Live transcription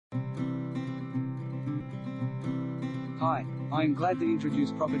Hi, I am glad to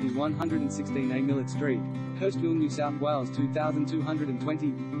introduce property 116A Millett Street, Hurstville, New South Wales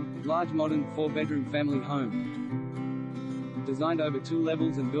 2220. Large modern 4-bedroom family home. Designed over 2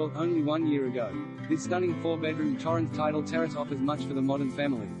 levels and built only 1 year ago, this stunning 4-bedroom Torrens Tidal terrace offers much for the modern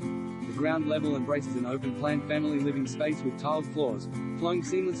family. The ground level embraces an open-plan family living space with tiled floors, flowing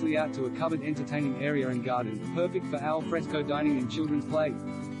seamlessly out to a covered entertaining area and garden, perfect for al fresco dining and children's play.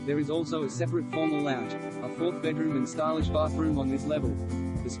 There is also a separate formal lounge, a 4th bedroom and stylish bathroom on this level.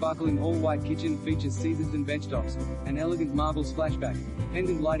 The sparkling all-white kitchen features seasoned benchtops, an elegant marble splashback,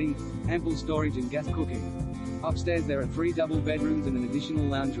 pendant lighting, ample storage and gas cooking. Upstairs there are 3 double bedrooms and an additional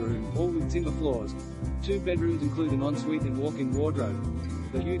lounge room, all with timber floors. 2 bedrooms include an ensuite and walk-in wardrobe.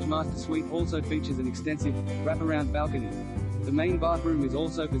 The huge master suite also features an extensive, wraparound balcony. The main bathroom is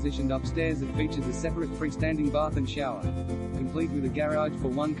also positioned upstairs and features a separate freestanding bath and shower, complete with a garage for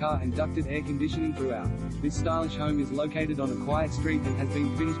 1 car and ducted air conditioning throughout. This stylish home is located on a quiet street and has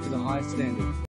been finished to the highest standard.